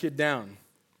chasing that kid down.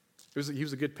 He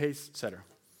was a good pace setter.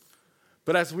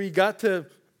 But as we got to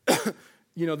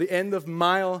the end of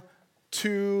mile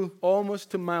 2,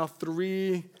 almost to mile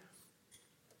 3,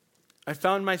 I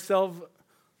found myself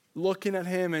looking at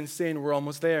him and saying, we're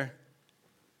almost there.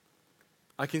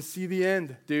 I can see the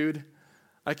end, dude.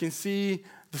 I can see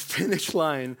the finish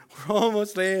line. We're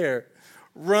almost there.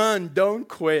 Run, don't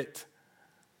quit.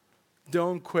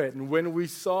 Don't quit. And when we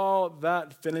saw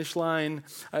that finish line,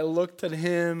 I looked at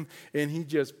him and he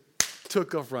just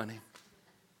took off running.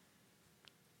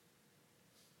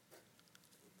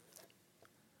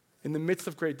 In the midst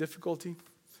of great difficulty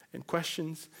and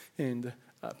questions and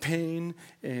pain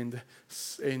and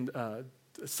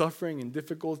suffering and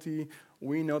difficulty,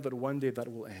 we know that one day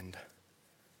that will end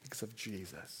because of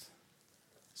Jesus.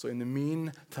 So in the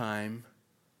meantime,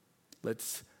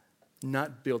 let's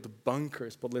not build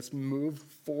bunkers, but let's move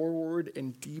forward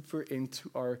and deeper into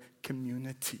our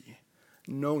community.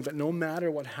 Know that no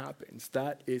matter what happens,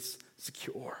 that is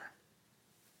secure.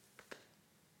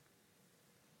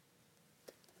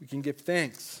 We can give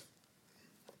thanks.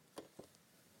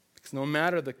 Because no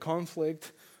matter the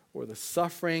conflict or the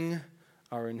suffering,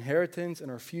 our inheritance and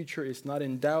our future is not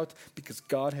in doubt because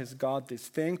God has got this.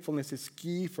 Thankfulness is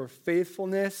key for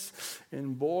faithfulness.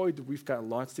 And boy, we've got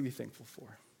lots to be thankful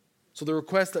for. So the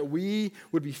request that we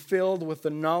would be filled with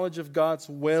the knowledge of God's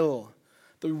will,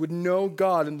 that we would know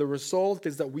God, and the result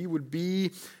is that we would be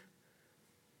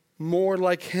more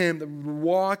like him, that we would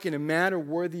walk in a manner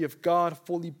worthy of God,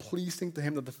 fully pleasing to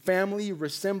him, that the family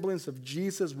resemblance of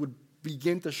Jesus would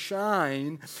begin to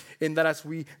shine, and that as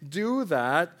we do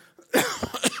that,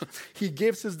 he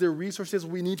gives us the resources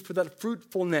we need for that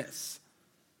fruitfulness.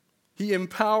 He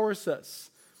empowers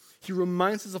us. He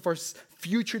reminds us of our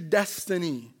future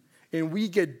destiny. And we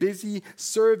get busy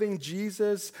serving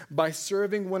Jesus by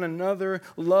serving one another,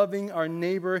 loving our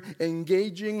neighbor,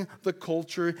 engaging the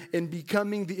culture, and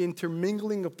becoming the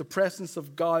intermingling of the presence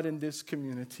of God in this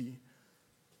community.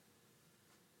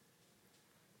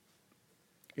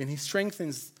 And he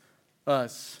strengthens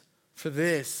us for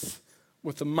this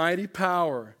with the mighty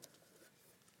power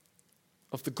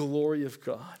of the glory of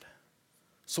God.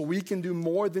 So we can do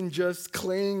more than just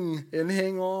cling and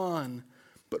hang on,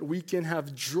 but we can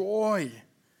have joy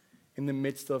in the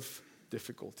midst of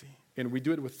difficulty. And we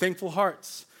do it with thankful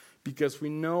hearts because we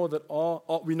know that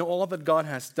all that God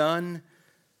has done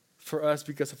for us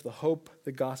because of the hope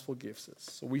the gospel gives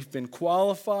us. So we've been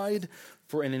qualified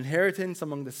for an inheritance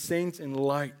among the saints in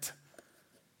light.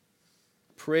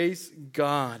 Praise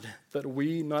God that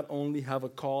we not only have a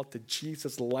call to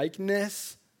Jesus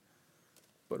likeness,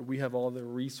 but we have all the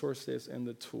resources and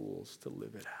the tools to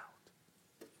live it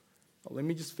out. Well, let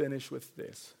me just finish with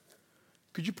this.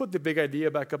 Could you put the big idea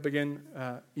back up again,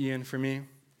 Ian, for me?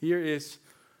 Here is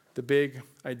the big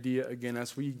idea again.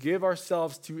 As we give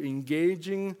ourselves to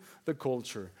engaging the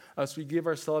culture, as we give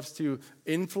ourselves to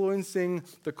influencing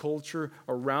the culture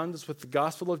around us with the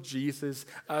gospel of Jesus,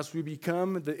 as we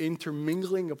become the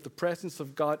intermingling of the presence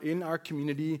of God in our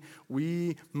community,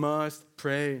 we must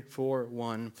pray for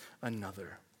one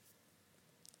another.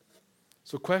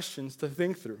 So questions to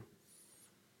think through.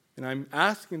 And I'm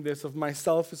asking this of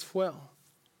myself as well.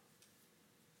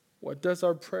 What does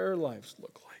our prayer lives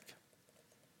look like?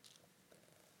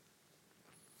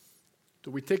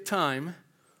 Do we take time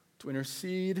to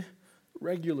intercede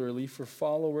regularly for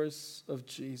followers of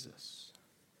Jesus?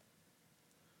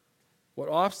 What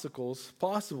obstacles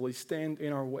possibly stand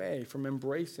in our way from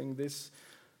embracing this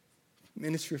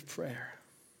ministry of prayer?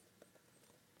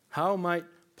 How might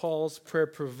Paul's prayer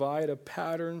provide a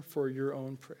pattern for your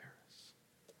own prayers?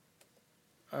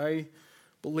 I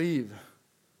believe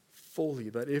fully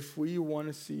that if we want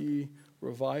to see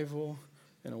revival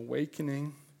and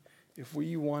awakening, if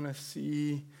we want to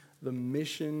see the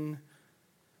mission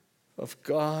of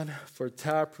God for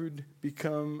Taproot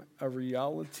become a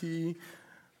reality,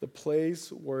 the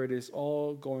place where it is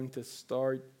all going to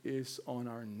start is on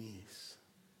our knees.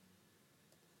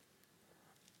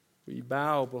 We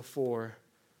bow before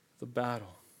the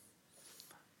battle.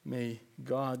 May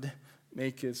God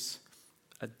make us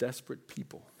a desperate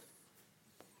people.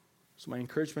 So my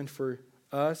encouragement for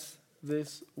us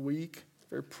this week,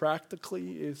 very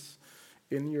practically, is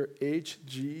in your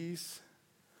HGs,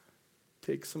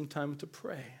 take some time to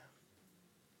pray.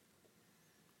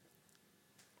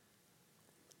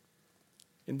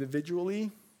 Individually,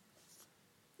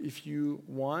 if you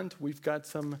want, we've got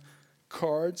some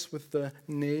cards with the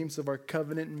names of our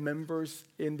covenant members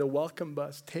in the welcome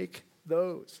bus. Take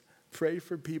those. Pray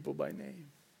for people by name.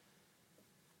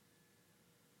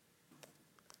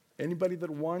 Anybody that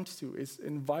wants to is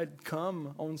invited.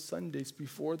 Come on Sundays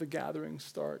before the gathering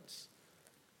starts.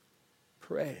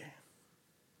 Pray.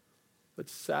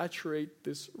 Let's saturate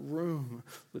this room.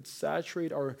 Let's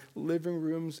saturate our living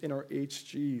rooms in our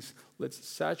HGs. Let's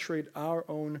saturate our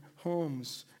own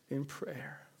homes in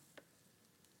prayer.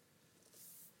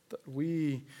 That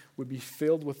we would be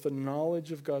filled with the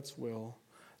knowledge of God's will.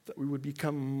 That we would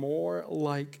become more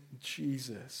like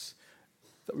Jesus.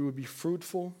 That we would be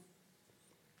fruitful.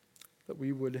 That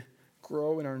we would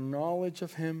grow in our knowledge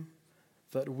of Him.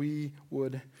 That we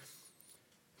would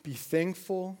be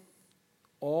thankful,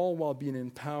 all while being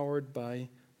empowered by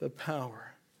the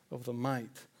power of the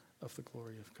might of the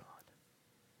glory of God.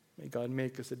 May God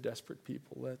make us a desperate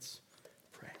people. Let's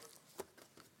pray.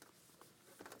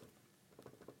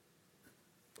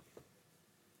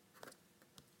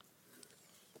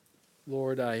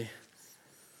 Lord, I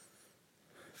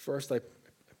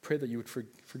pray that you would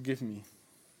forgive me.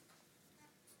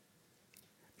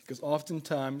 Because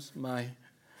oftentimes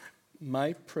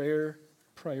my prayer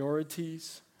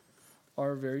priorities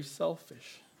are very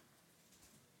selfish.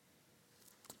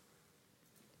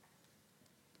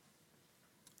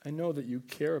 I know that you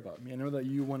care about me. I know that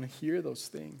you want to hear those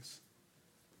things.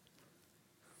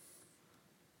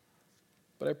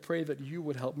 But I pray that you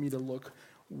would help me to look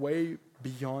way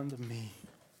beyond me.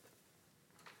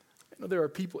 I know there are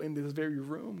people in this very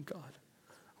room, God,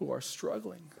 who are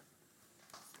struggling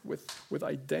with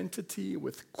identity,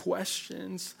 with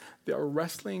questions. They are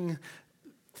wrestling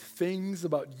things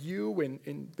about you,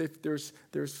 and there's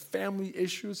family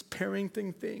issues,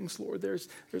 parenting things, Lord. There's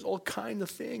all kinds of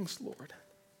things, Lord.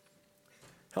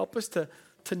 Help us to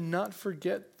not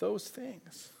forget those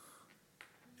things.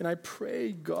 And I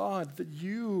pray, God, that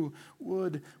you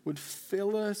would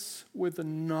fill us with the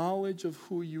knowledge of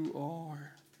who you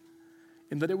are.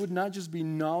 And that it would not just be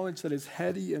knowledge that is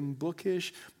heady and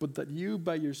bookish, but that you,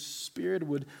 by your Spirit,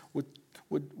 would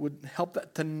help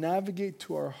that to navigate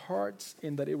to our hearts,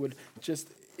 and that it would just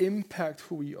impact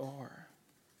who we are.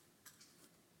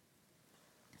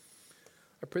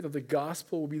 I pray that the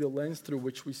gospel will be the lens through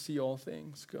which we see all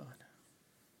things, God.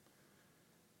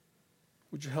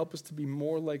 Would you help us to be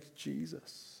more like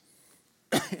Jesus?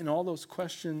 In all those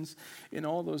questions, in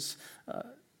all those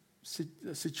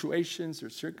situations or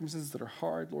circumstances that are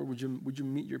hard, Lord, would you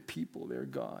meet your people there,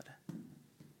 God?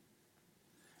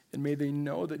 And may they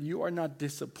know that you are not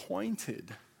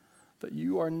disappointed, that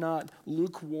you are not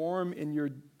lukewarm in your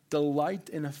delight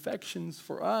and affections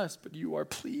for us, but you are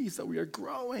pleased that we are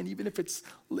growing, even if it's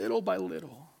little by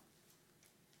little.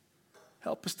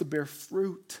 Help us to bear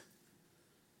fruit.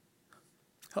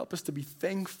 Help us to be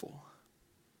thankful.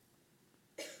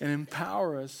 And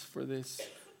empower us for this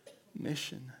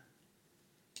mission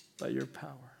by your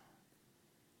power.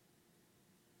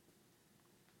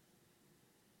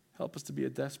 Help us to be a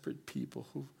desperate people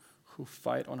who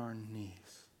fight on our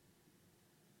knees.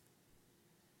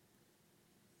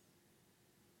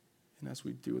 And as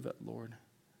we do that, Lord,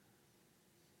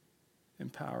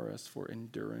 empower us for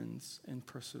endurance and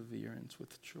perseverance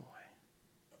with joy.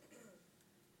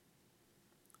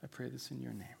 I pray this in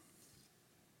your name.